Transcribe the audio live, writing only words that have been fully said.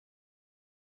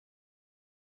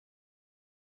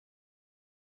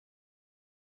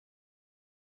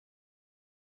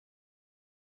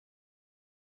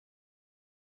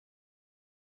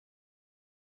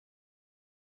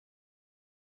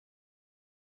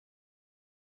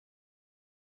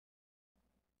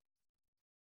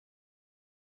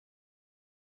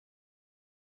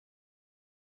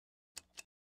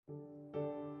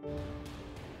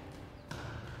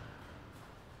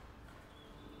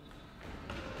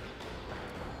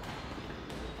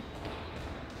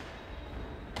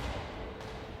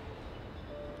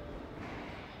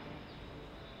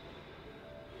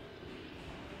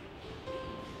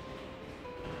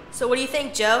So what do you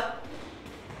think, Joe?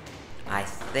 I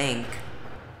think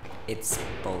it's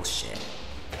bullshit.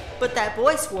 But that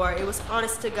boy swore it was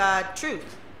honest-to-God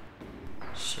truth.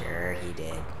 Sure he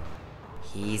did.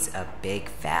 He's a big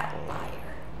fat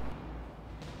liar.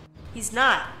 He's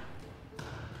not.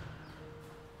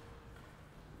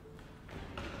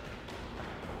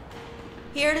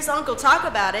 He heard his uncle talk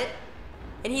about it,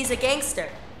 and he's a gangster.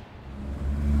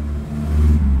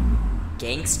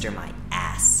 Gangster my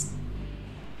ass.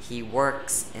 He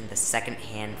works in the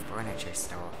second-hand furniture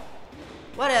store.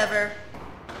 Whatever.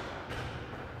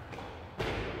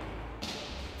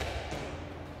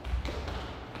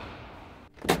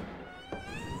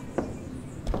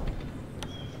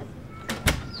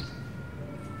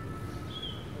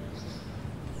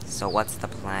 So what's the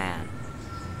plan?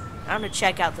 I'm gonna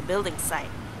check out the building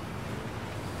site.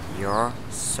 You're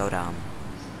so dumb.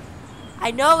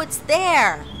 I know it's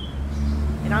there!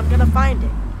 And I'm gonna find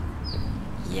it.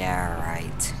 Yeah,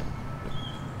 right.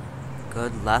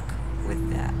 Good luck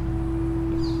with that.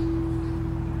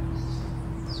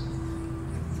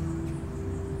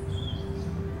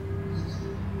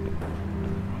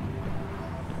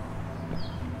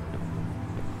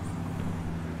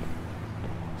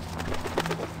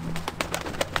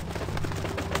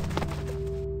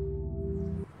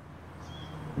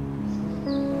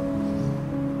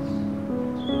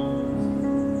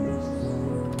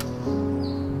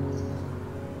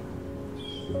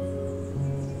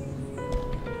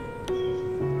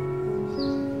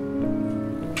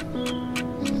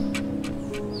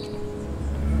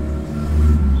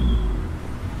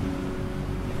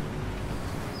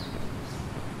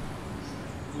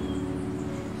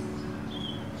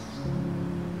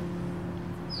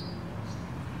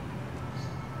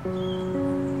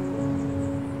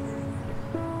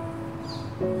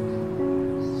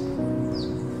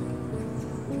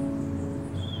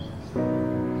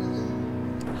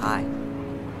 Hi.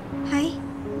 Hi.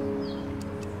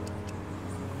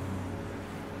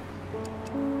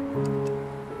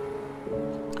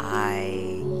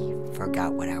 I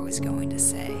forgot what I was going to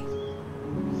say.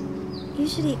 You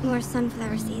should eat more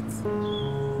sunflower seeds.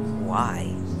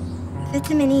 Why?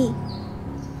 Vitamin E.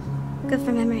 Good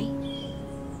for memory.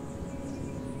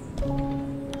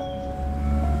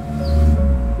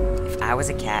 If I was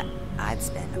a cat, I'd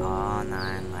spend all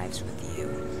 9 lives with you.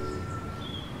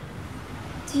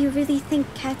 Do you really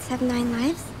think cats have 9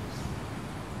 lives?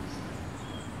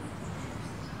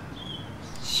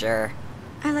 Sure.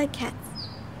 I like cats.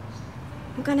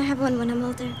 I'm gonna have one when I'm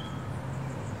older.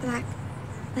 Black,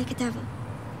 like a devil.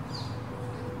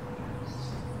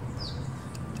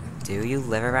 Do you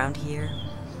live around here?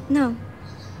 No.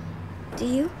 Do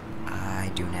you?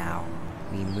 I do now.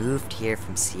 We moved here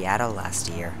from Seattle last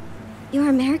year. You're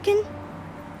American?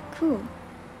 Cool.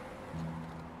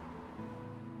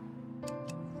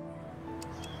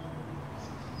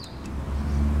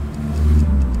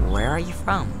 Where are you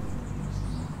from?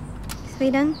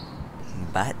 Sweden?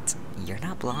 But you're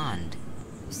not blonde.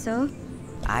 So?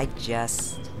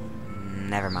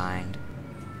 Never mind.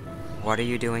 What are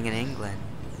you doing in England?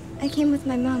 I came with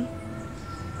my mom.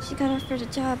 She got offered a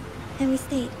job, and we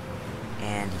stayed.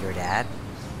 And your dad?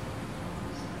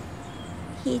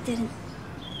 He didn't.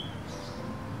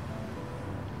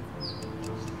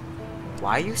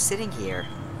 Why are you sitting here?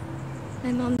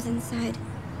 My mom's inside,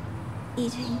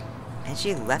 eating. And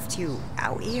she left you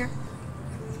out here?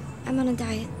 I'm on a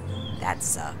diet. That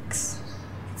sucks.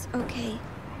 It's okay.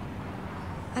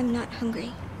 I'm not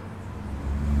hungry.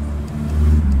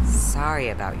 Sorry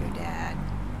about your dad.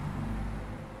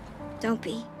 Don't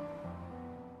be.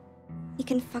 You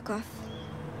can fuck off.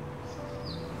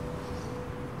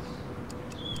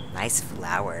 Nice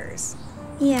flowers.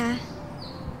 Yeah,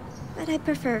 but I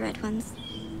prefer red ones.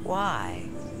 Why?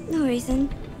 No reason.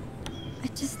 I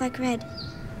just like red.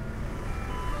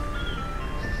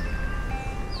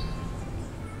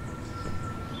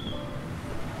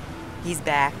 He's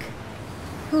back.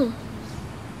 Who?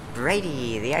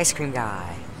 Brady, the ice cream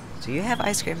guy. Do you have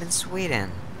ice cream in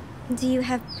Sweden? Do you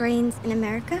have brains in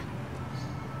America?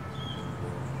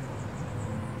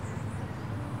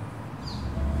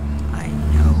 I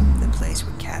know the place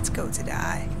where cats go to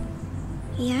die.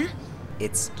 Yeah?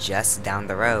 It's just down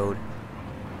the road.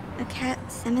 A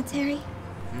cat cemetery?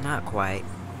 Not quite.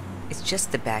 It's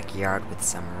just the backyard with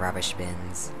some rubbish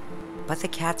bins. But the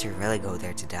cats really go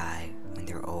there to die when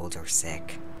they're old or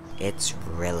sick. It's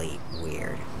really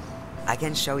weird. I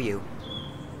can show you.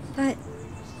 But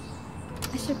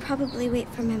I should probably wait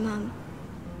for my mom.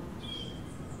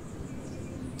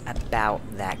 About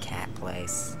that cat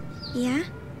place. Yeah?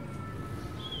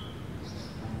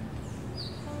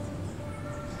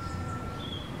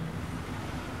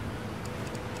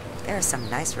 There are some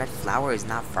nice red flowers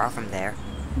not far from there.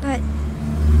 But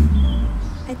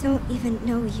I don't even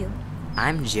know you.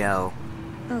 I'm Joe.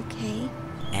 Okay.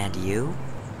 And you?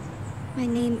 My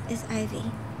name is Ivy.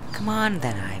 Come on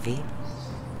then, Ivy.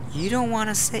 You don't want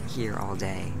to sit here all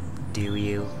day, do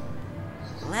you?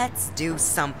 Let's do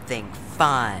something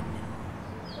fun.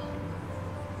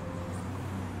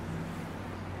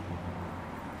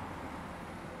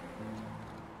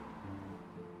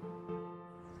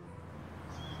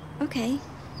 Okay.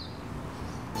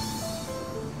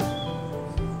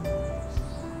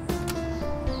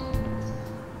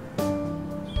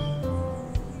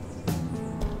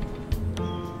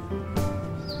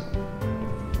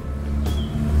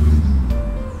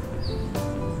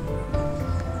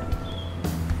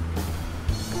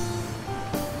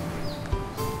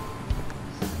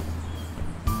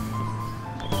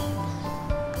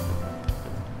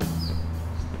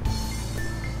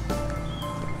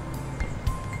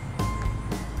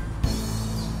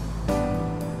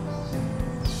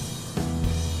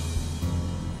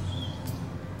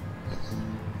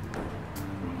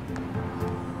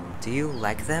 Do you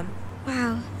like them?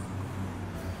 Wow.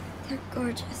 They're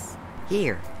gorgeous.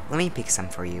 Here, let me pick some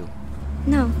for you.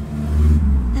 No.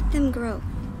 Let them grow.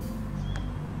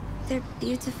 They're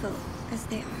beautiful as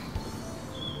they are.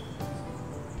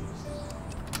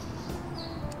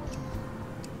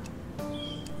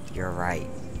 You're right.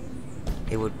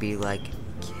 It would be like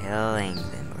killing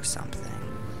them or something.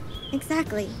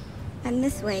 Exactly. And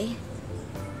this way,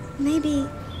 maybe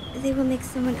they will make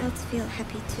someone else feel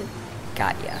happy too.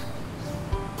 Got ya.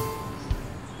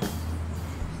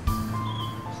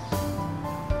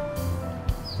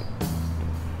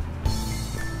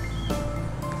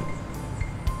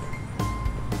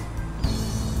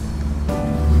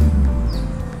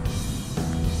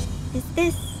 Is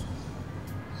this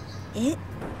it?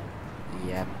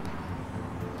 Yep.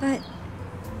 But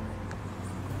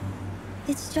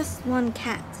it's just one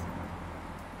cat.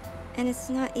 And it's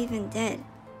not even dead.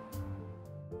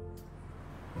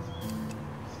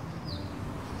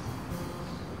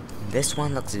 This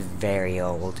one looks very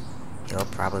old. He'll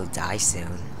probably die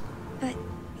soon. But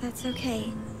that's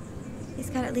okay. He's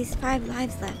got at least 5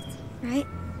 lives left, right?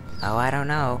 Oh, I don't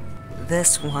know.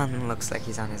 This one looks like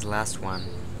he's on his last one.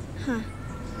 Huh.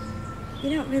 You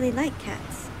don't really like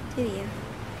cats, do you?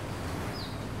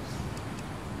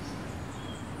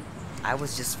 I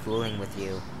was just fooling with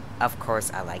you. Of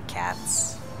course I like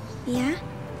cats. Yeah?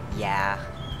 Yeah.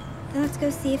 Then let's go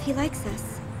see if he likes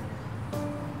us.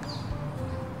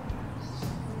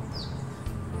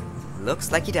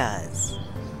 Looks like he does.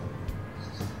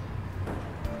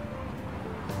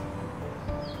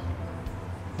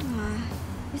 Aw,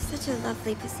 you're such a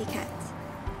lovely pussycat.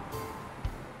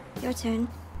 Your turn.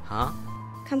 Huh?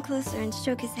 Come closer and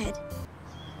stroke his head.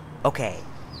 Okay.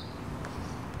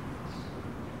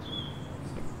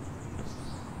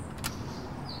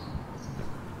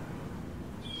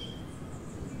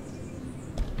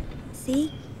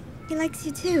 See? He likes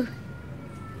you too.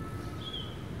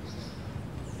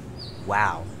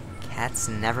 Wow. Cats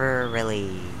never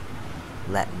really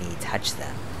let me touch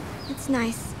them. It's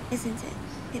nice, isn't it?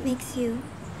 It makes you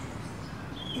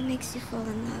fall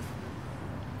in love.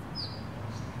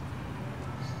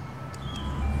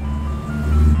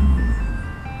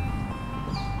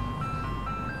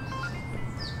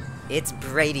 It's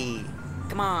Brady.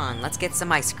 Come on, let's get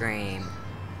some ice cream.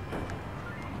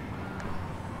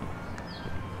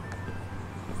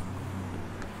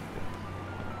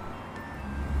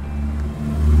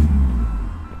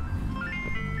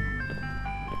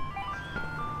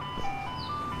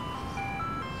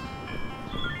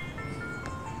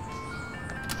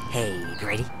 Hey,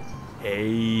 Brady.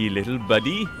 Hey, little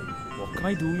buddy. What can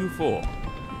I do you for?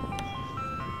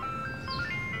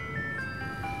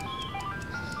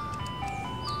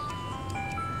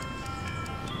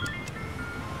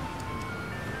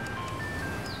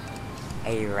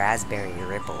 A raspberry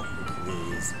ripple,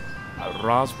 please. A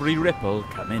raspberry ripple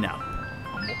coming up.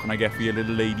 And what can I get for your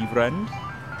little lady friend?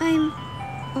 I'm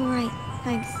alright,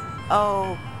 thanks.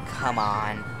 Oh, come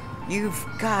on. You've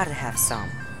gotta have some.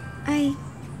 I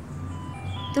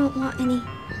don't want any.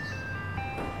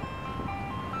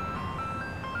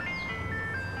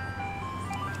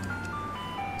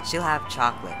 She'll have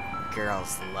chocolate.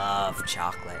 Girls love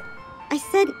chocolate. I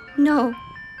said no,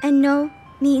 and no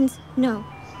means no.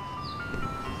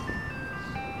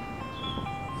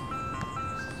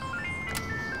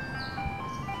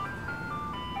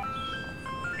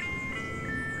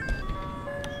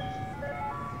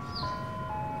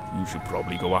 You should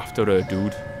probably go after her,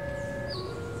 dude.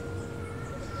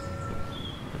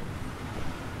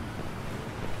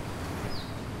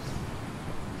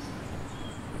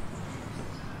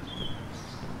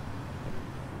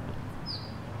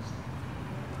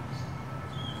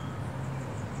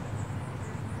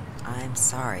 I'm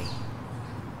sorry.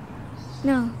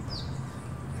 No.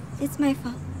 It's my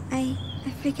fault. I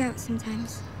freak out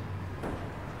sometimes.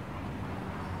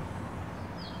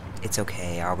 It's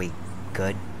okay. Are we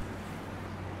good?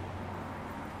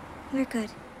 We're good.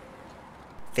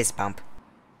 Fist bump.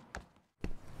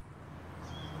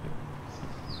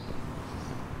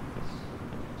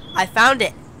 I found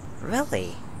it.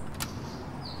 Really?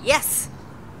 Yes.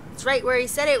 It's right where he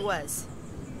said it was.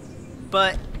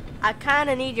 But I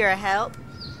kinda need your help.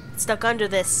 It's stuck under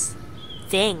this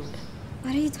thing.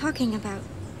 What are you talking about?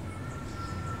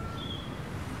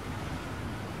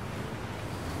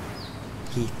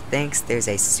 He thinks there's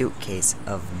a suitcase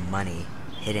of money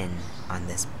hidden on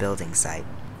this building site.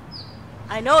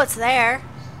 I know it's there.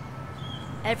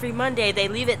 Every Monday they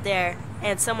leave it there,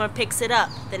 and someone picks it up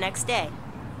the next day.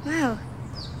 Wow.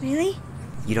 Really?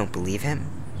 You don't believe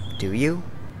him, do you?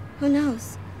 Who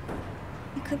knows?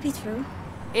 It could be true.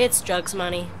 It's drugs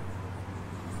money.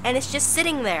 And it's just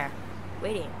sitting there,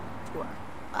 waiting for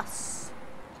us.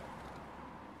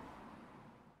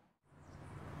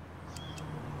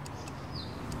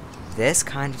 This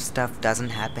kind of stuff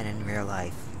doesn't happen in real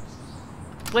life.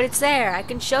 But it's there, I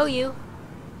can show you.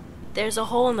 There's a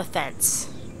hole in the fence.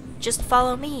 Just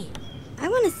follow me. I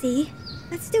want to see.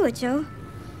 Let's do it, Joe.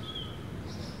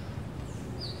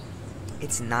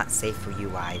 It's not safe for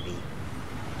you, Ivy.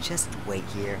 Just wait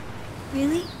here.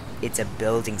 Really? It's a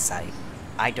building site.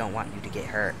 I don't want you to get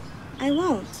hurt. I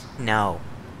won't. No.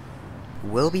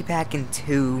 We'll be back in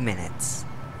 2 minutes.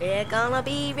 We're gonna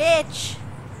be rich.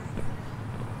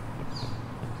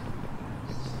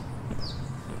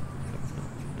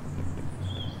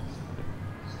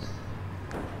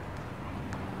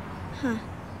 Huh.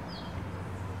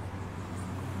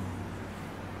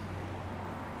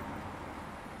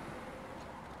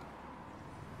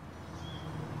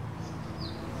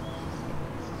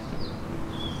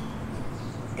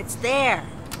 It's there.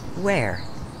 Where?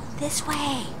 This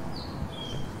way.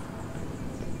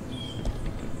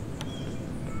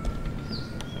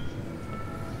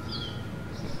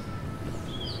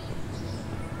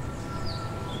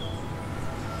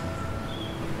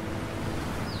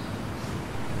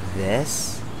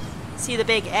 This? See the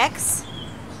big X?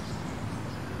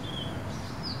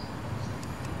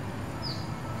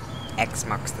 X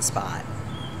marks the spot.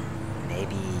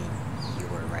 Maybe you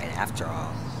were right after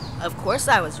all. Of course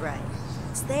I was right.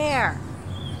 It's there.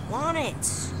 Want it.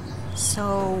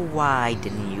 So why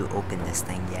didn't you open this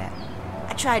thing yet?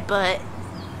 I tried, but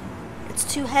it's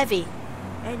too heavy.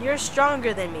 And you're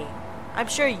stronger than me. I'm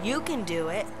sure you can do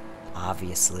it.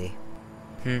 Obviously.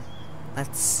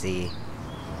 Let's see.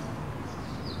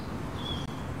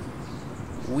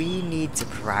 We need to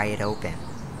pry it open.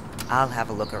 I'll have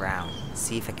a look around,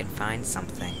 see if I can find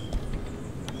something.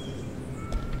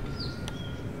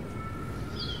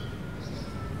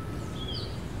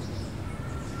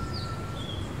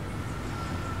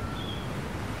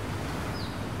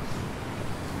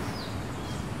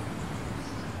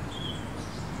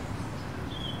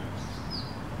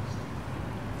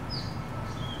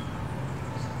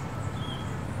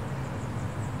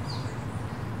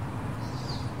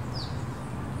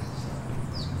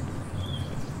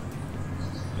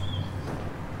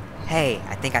 Hey,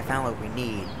 I think I found what we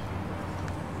need.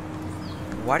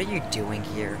 What are you doing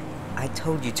here? I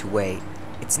told you to wait.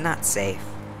 It's not safe.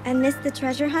 And miss the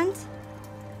treasure hunt?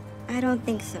 I don't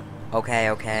think so.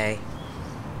 Okay.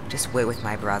 Just wait with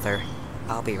my brother.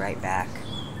 I'll be right back.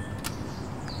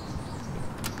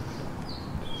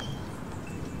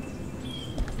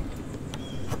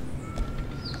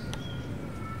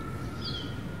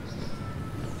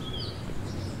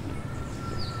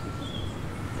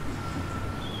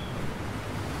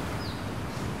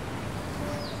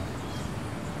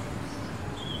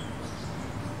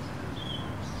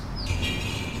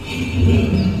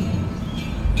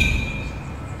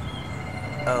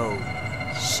 Oh,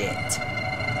 shit.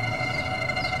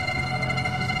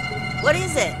 What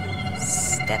is it?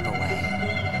 Step away.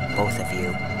 Both of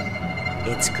you.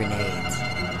 It's grenades.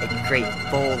 A crate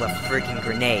full of friggin'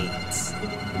 grenades.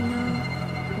 No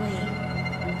way.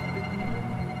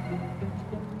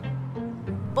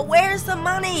 But where's the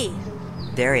money?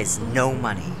 There is no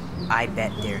money. I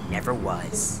bet there never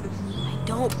was. I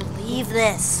don't believe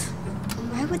this.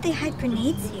 Why would they hide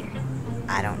grenades here?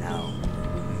 I don't know.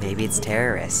 Maybe it's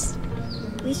terrorists.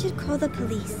 We should call the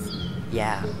police.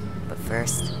 Yeah, but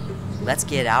first, Let's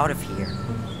get out of here.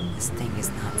 This thing is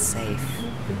not safe.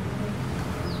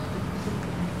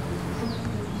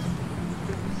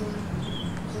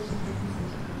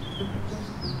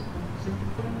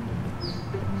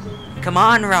 Come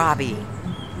on, Robbie.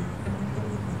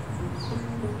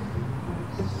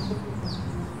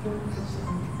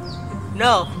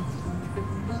 No.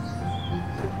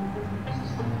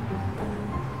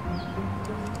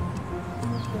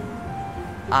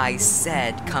 I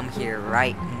said come here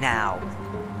right now.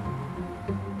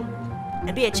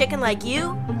 And be a chicken like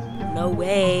you? No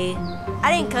way.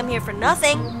 I didn't come here for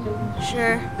nothing.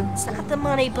 Sure, it's not the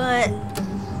money, but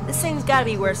this thing's gotta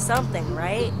be worth something,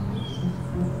 right?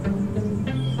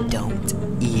 Don't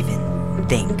even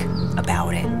think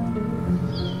about it.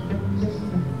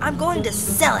 I'm going to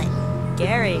sell it.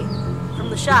 Gary, from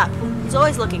the shop, he's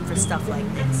always looking for stuff like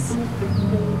this.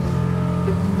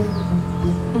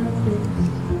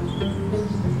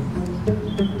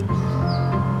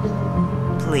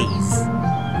 Please,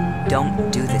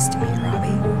 don't do this to me,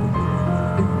 Robbie.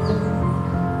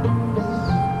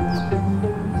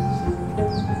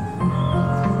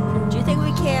 Do you think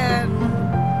we can...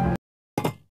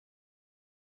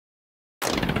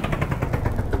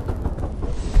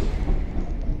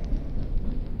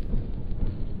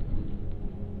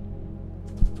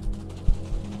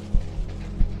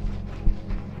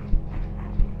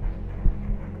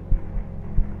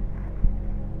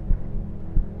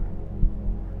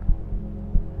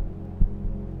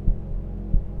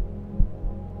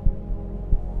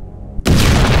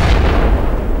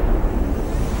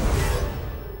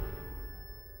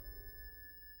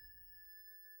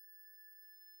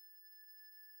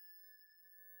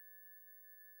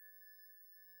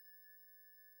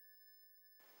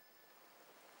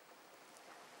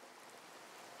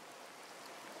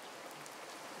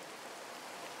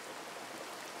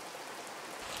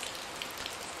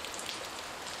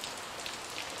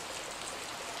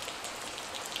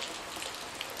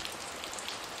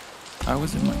 I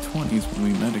was in my 20s when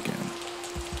we met again.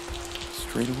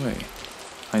 Straight away,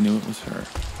 I knew it was her.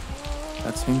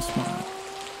 That same smile.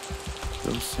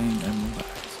 Those same emerald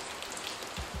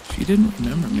eyes. She didn't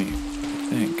remember me, I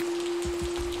think.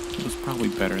 It was probably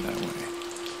better that way.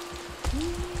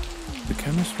 The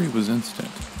chemistry was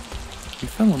instant. We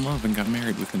fell in love and got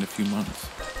married within a few months.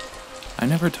 I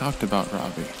never talked about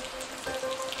Robbie,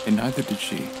 and neither did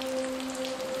she.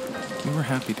 We were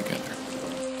happy together.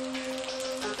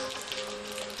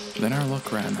 Then our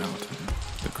luck ran out, and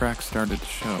the cracks started to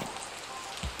show.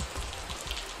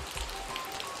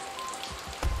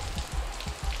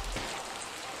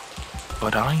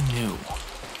 But I knew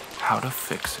how to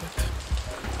fix it.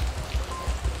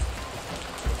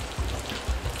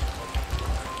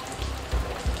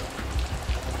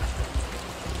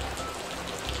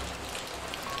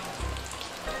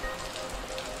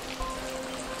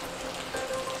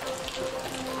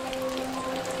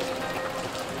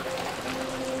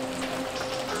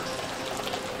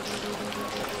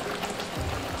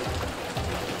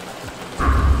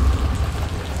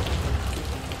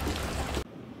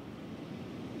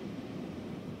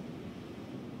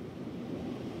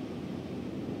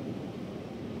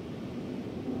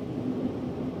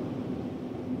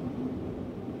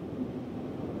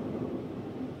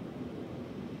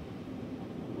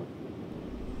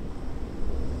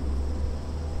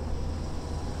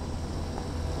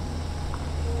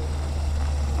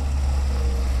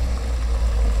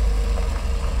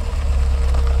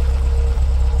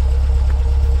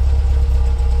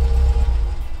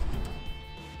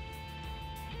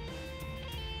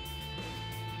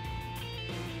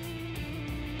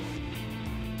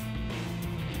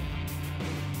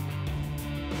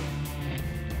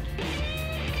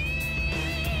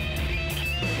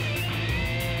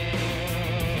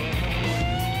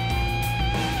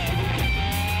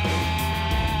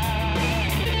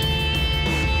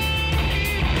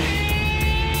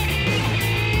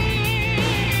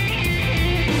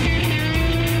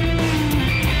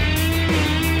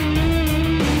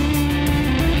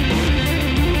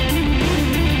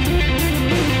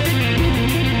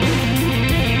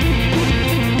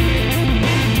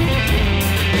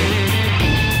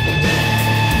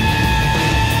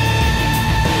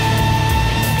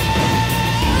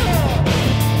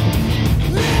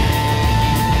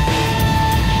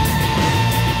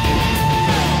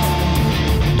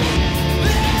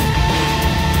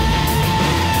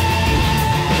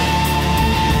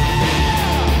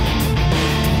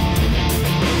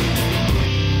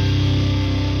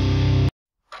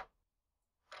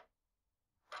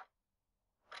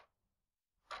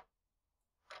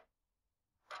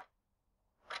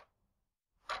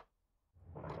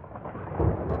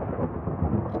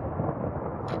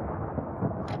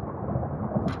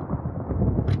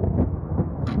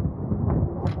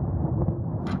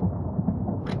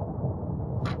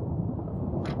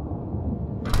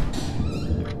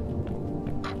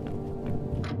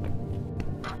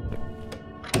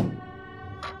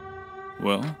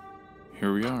 Well,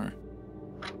 here we are.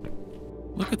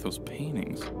 Look at those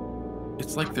paintings.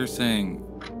 It's like they're saying,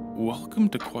 "Welcome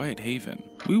to Quiet Haven.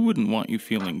 We wouldn't want you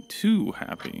feeling too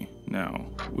happy now,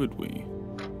 would we?"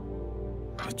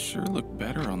 It sure looked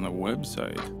better on the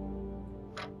website.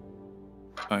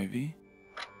 Ivy?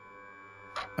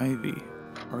 Ivy,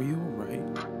 are you alright?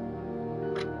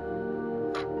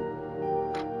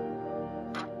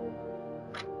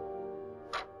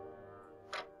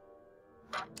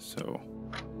 So,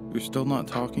 you're still not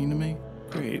talking to me?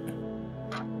 Great.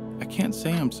 I can't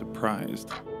say I'm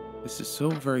surprised. This is so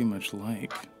very much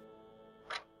like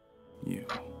you.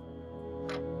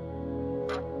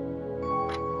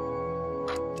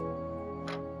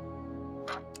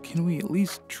 Can we at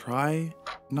least try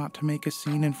not to make a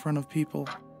scene in front of people?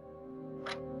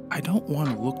 I don't want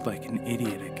to look like an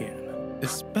idiot again,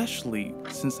 especially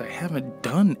since I haven't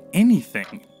done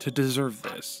anything to deserve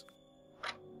this.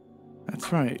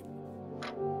 That's right.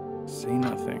 Say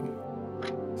nothing.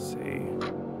 Say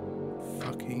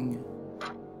fucking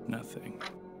nothing.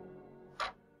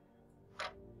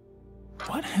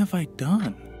 What have I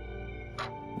done?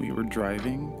 We were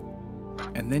driving,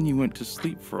 and then you went to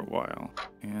sleep for a while.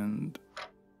 And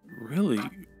really,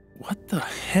 what the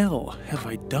hell have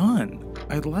I done?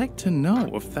 I'd like to know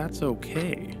if that's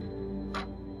okay.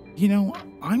 You know,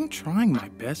 I'm trying my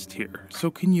best here, so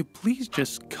can you please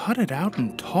just cut it out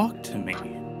and talk to me?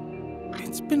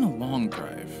 It's been a long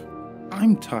drive.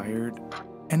 I'm tired,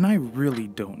 and I really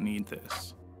don't need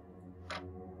this.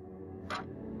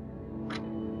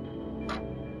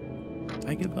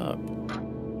 I give up.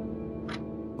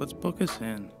 Let's book us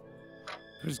in.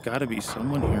 There's gotta be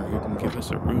someone here who can give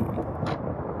us a room.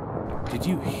 Did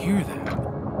you hear that?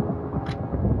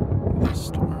 This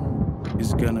storm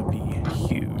is gonna be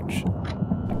huge.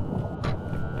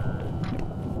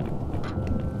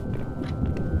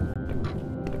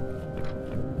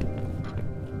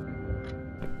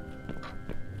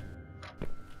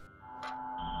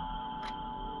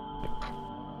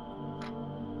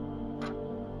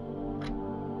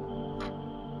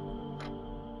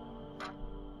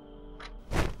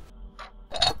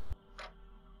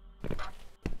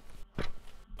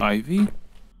 Ivy?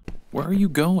 Where are you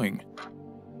going?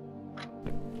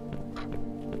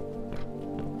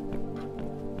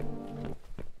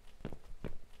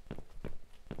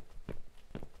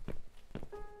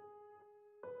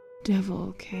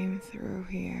 Devil came through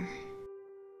here.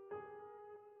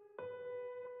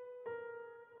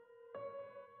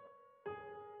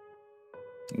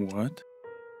 What?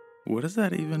 What is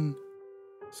that even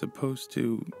supposed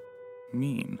to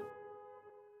mean?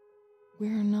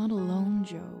 We're not alone,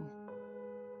 Joe.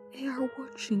 They are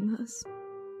watching us.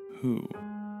 Who?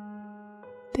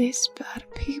 These bad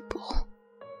people.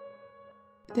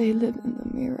 They live in the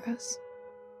mirrors.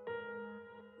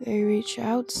 They reach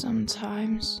out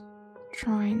sometimes,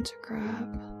 trying to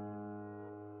grab.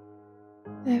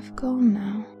 They've gone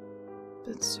now,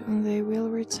 but soon they will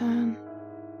return.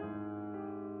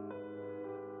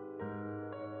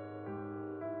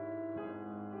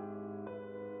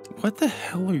 What the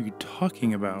hell are you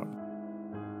talking about?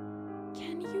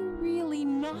 Can you really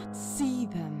not see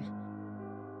them?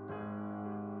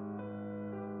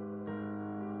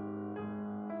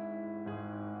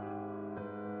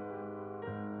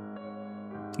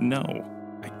 No,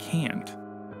 I can't.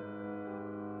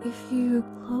 If you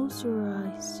close your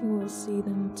eyes, you will see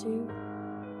them too.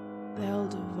 They'll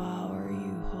devour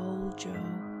you whole, Joe.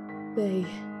 They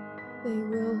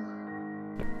will.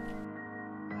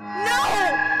 No!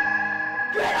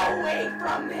 Get away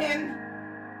from him!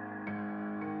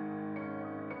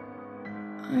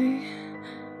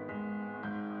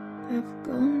 They've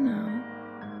gone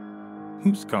now.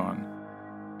 Who's gone?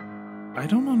 I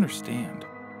don't understand.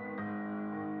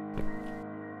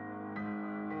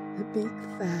 The big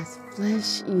fat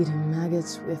flesh-eating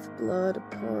maggots with blood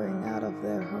pouring out of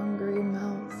their hungry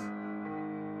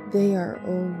mouth. They are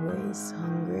always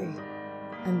hungry,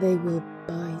 and they will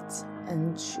bite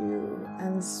and chew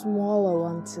and swallow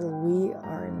until we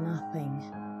are nothing.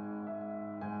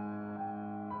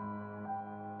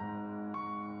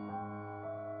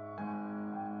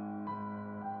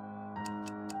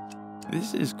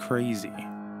 This is crazy.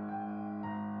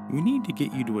 We need to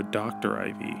get you to a doctor,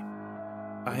 Ivy.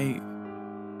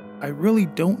 I really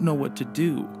don't know what to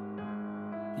do.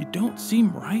 You don't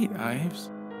seem right,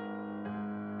 Ives.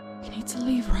 We need to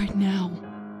leave right now.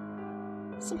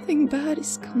 Something bad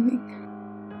is coming.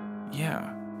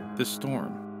 Yeah, the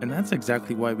storm. And that's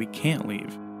exactly why we can't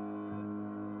leave.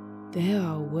 There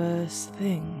are worse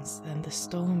things than the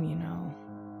storm, you know.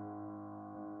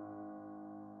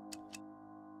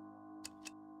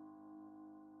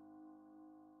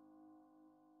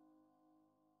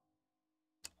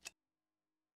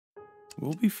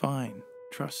 We'll be fine.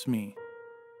 Trust me.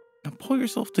 Now pull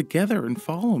yourself together and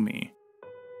follow me.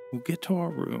 We'll get to our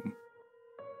room,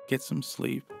 get some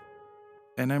sleep,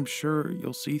 and I'm sure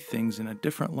you'll see things in a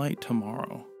different light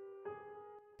tomorrow.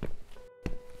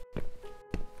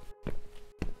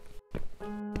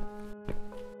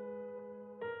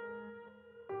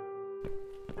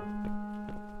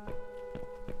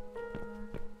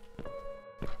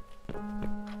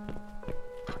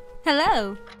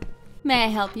 Hello. May I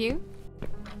help you?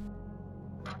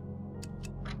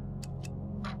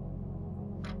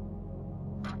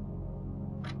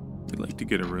 You'd like to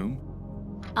get a room?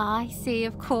 I see,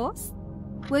 of course.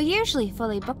 We're usually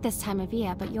fully booked this time of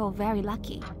year, but you're very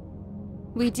lucky.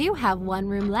 We do have one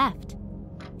room left.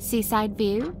 Seaside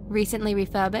view, recently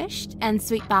refurbished, and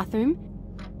suite bathroom.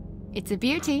 It's a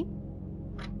beauty.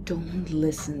 Don't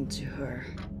listen to her.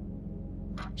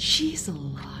 She's a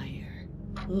liar.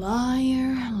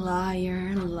 Liar,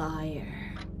 liar,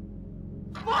 liar.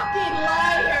 Fucking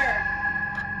liar!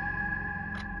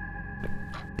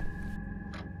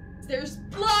 There's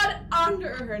blood under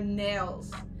her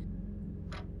nails.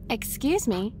 Excuse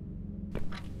me?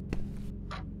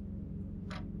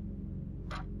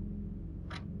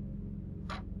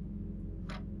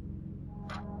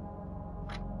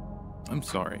 I'm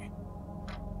sorry.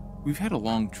 We've had a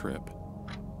long trip.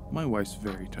 My wife's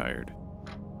very tired.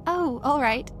 Oh,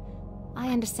 alright. I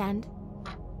understand.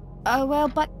 Oh, well,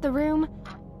 but the room...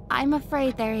 I'm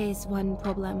afraid there is one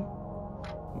problem.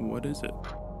 What is it?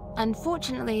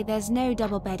 Unfortunately, there's no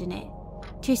double bed in it.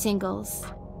 2 singles.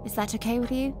 Is that okay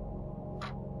with you?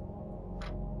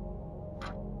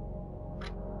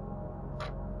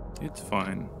 It's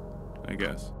fine, I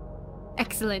guess.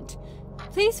 Excellent.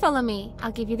 Please follow me.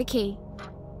 I'll give you the key.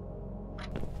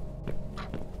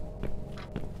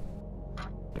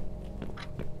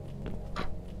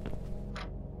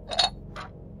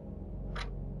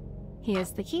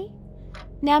 Here's the key.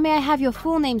 Now may I have your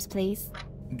full names, please?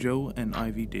 Joe and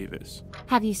Ivy Davis.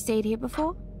 Have you stayed here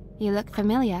before? You look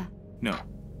familiar. No,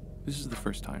 this is the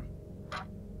first time.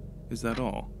 Is that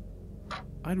all?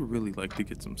 I'd really like to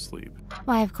get some sleep.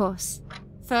 Why, of course.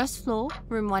 First floor,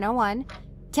 room 101.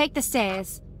 Take the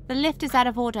stairs. The lift is out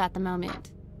of order at the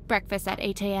moment. Breakfast at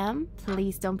 8 a.m.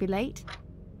 Please don't be late.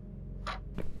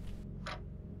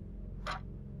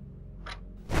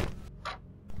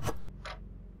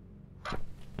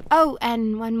 Oh,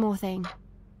 and one more thing.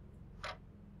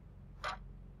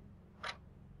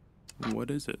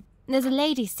 What is it? There's a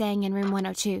lady staying in room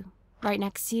 102, right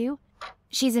next to you.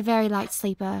 She's a very light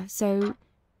sleeper, so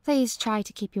please try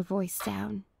to keep your voice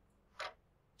down.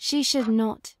 She should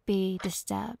not be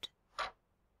disturbed.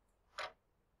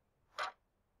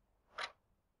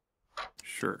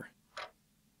 Sure.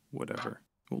 Whatever.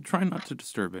 We'll try not to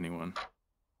disturb anyone.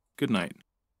 Good night.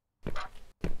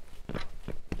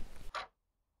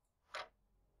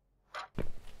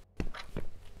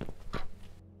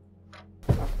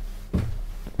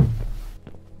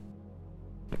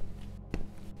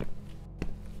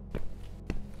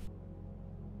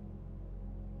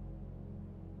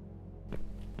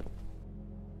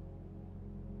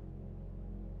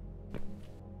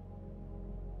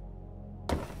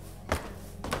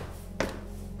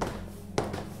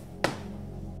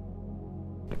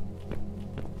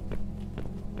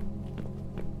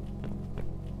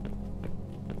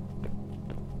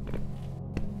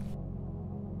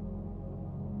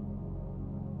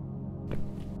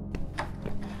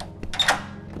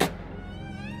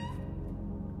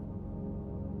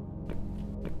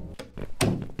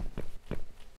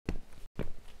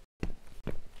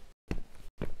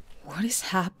 What is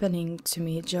happening to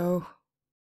me, Joe?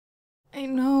 I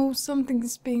know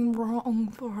something's been wrong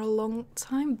for a long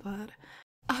time, but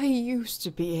I used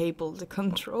to be able to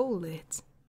control it.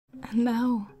 And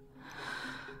now,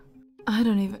 I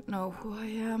don't even know who I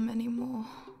am anymore.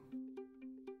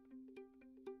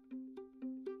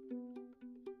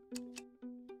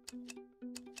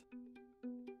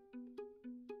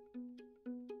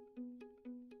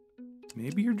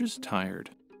 Maybe you're just tired.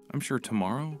 I'm sure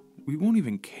tomorrow we won't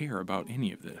even care about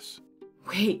any of this.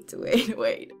 Wait.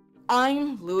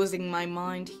 I'm losing my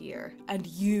mind here, and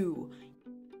you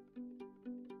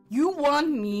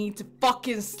want me to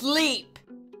fucking sleep!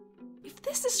 If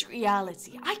this is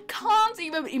reality, I can't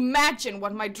even imagine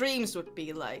what my dreams would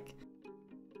be like.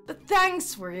 But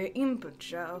thanks for your input,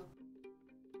 Joe.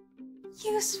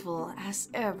 Useful as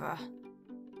ever.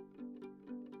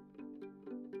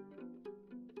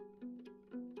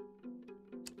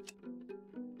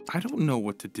 I don't know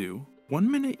what to do.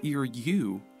 One minute you're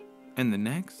you, and the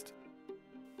next,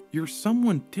 you're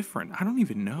someone different. I don't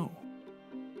even know.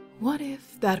 What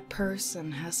if that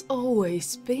person has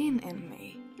always been in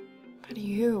me? But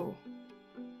you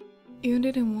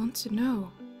didn't want to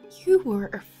know. You were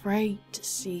afraid to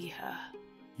see her.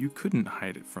 You couldn't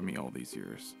hide it from me all these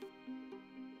years.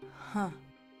 Huh.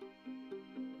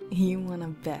 You wanna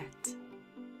bet?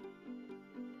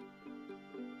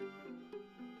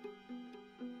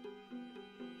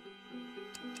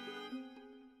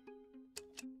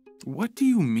 What do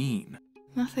you mean?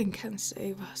 Nothing can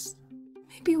save us.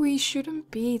 Maybe we shouldn't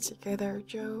be together,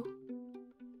 Joe.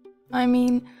 I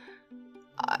mean,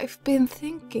 I've been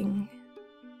thinking.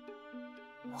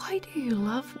 Why do you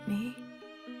love me?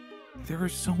 There are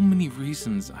so many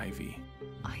reasons, Ivy.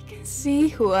 I can see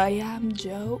who I am,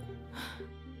 Joe.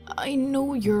 I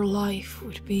know your life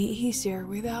would be easier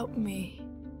without me.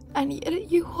 And yet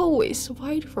you always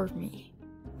fight for me.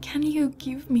 Can you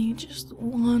give me just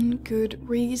one good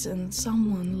reason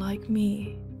someone like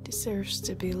me deserves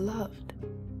to be loved?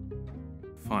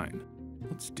 Fine,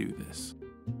 let's do this.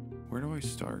 Where do I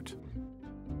start?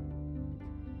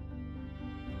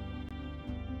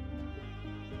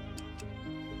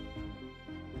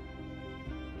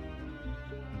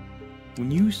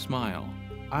 When you smile,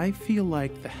 I feel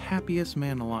like the happiest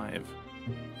man alive.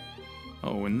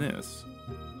 Oh, and this.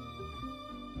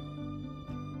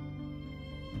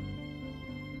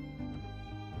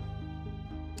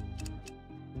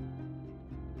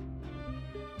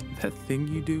 That thing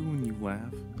you do when you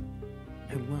laugh,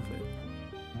 I love it.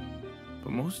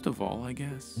 But most of all, I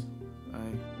guess,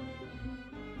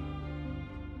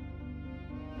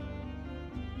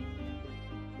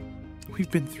 We've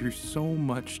been through so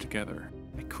much together.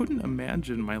 I couldn't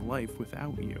imagine my life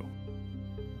without you.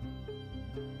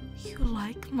 You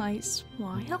like my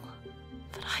smile?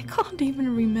 But I can't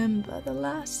even remember the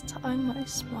last time I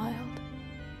smiled.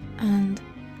 And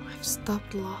I've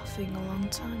stopped laughing a long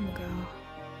time ago.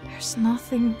 There's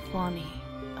nothing funny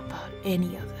about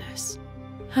any of this.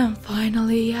 And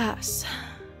finally, yes,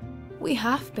 we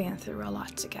have been through a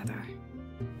lot together.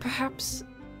 Perhaps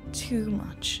too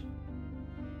much.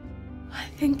 I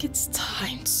think it's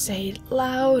time to say it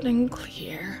loud and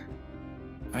clear.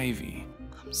 Ivy.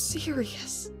 I'm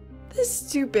serious. This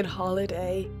stupid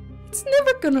holiday, it's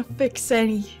never gonna fix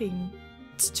anything.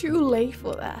 It's too late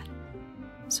for that.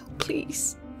 So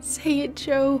please, say it,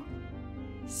 Joe.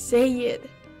 Say it,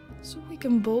 so we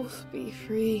can both be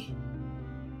free.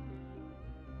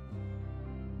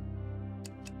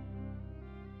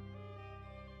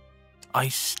 I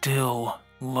still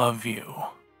love you.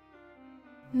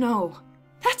 No,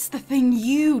 that's the thing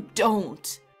you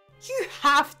don't. You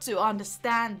have to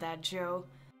understand that, Joe.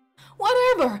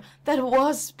 Whatever that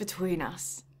was between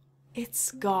us,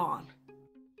 it's gone.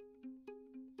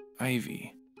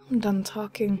 Ivy. I'm done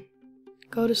talking.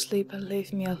 Go to sleep and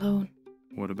leave me alone.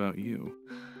 What about you?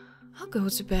 I'll go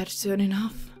to bed soon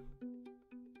enough.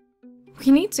 We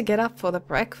need to get up for the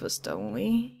breakfast, don't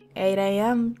we? 8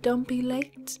 a.m., don't be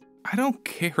late. I don't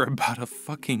care about a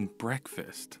fucking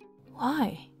breakfast.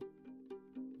 Why?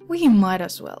 We might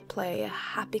as well play a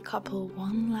happy couple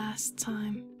one last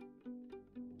time.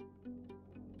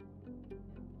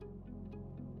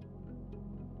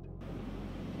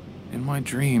 In my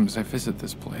dreams, I visit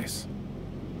this place.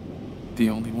 The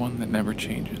only one that never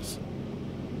changes.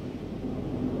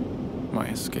 My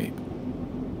escape.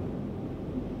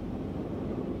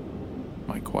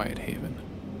 My quiet haven.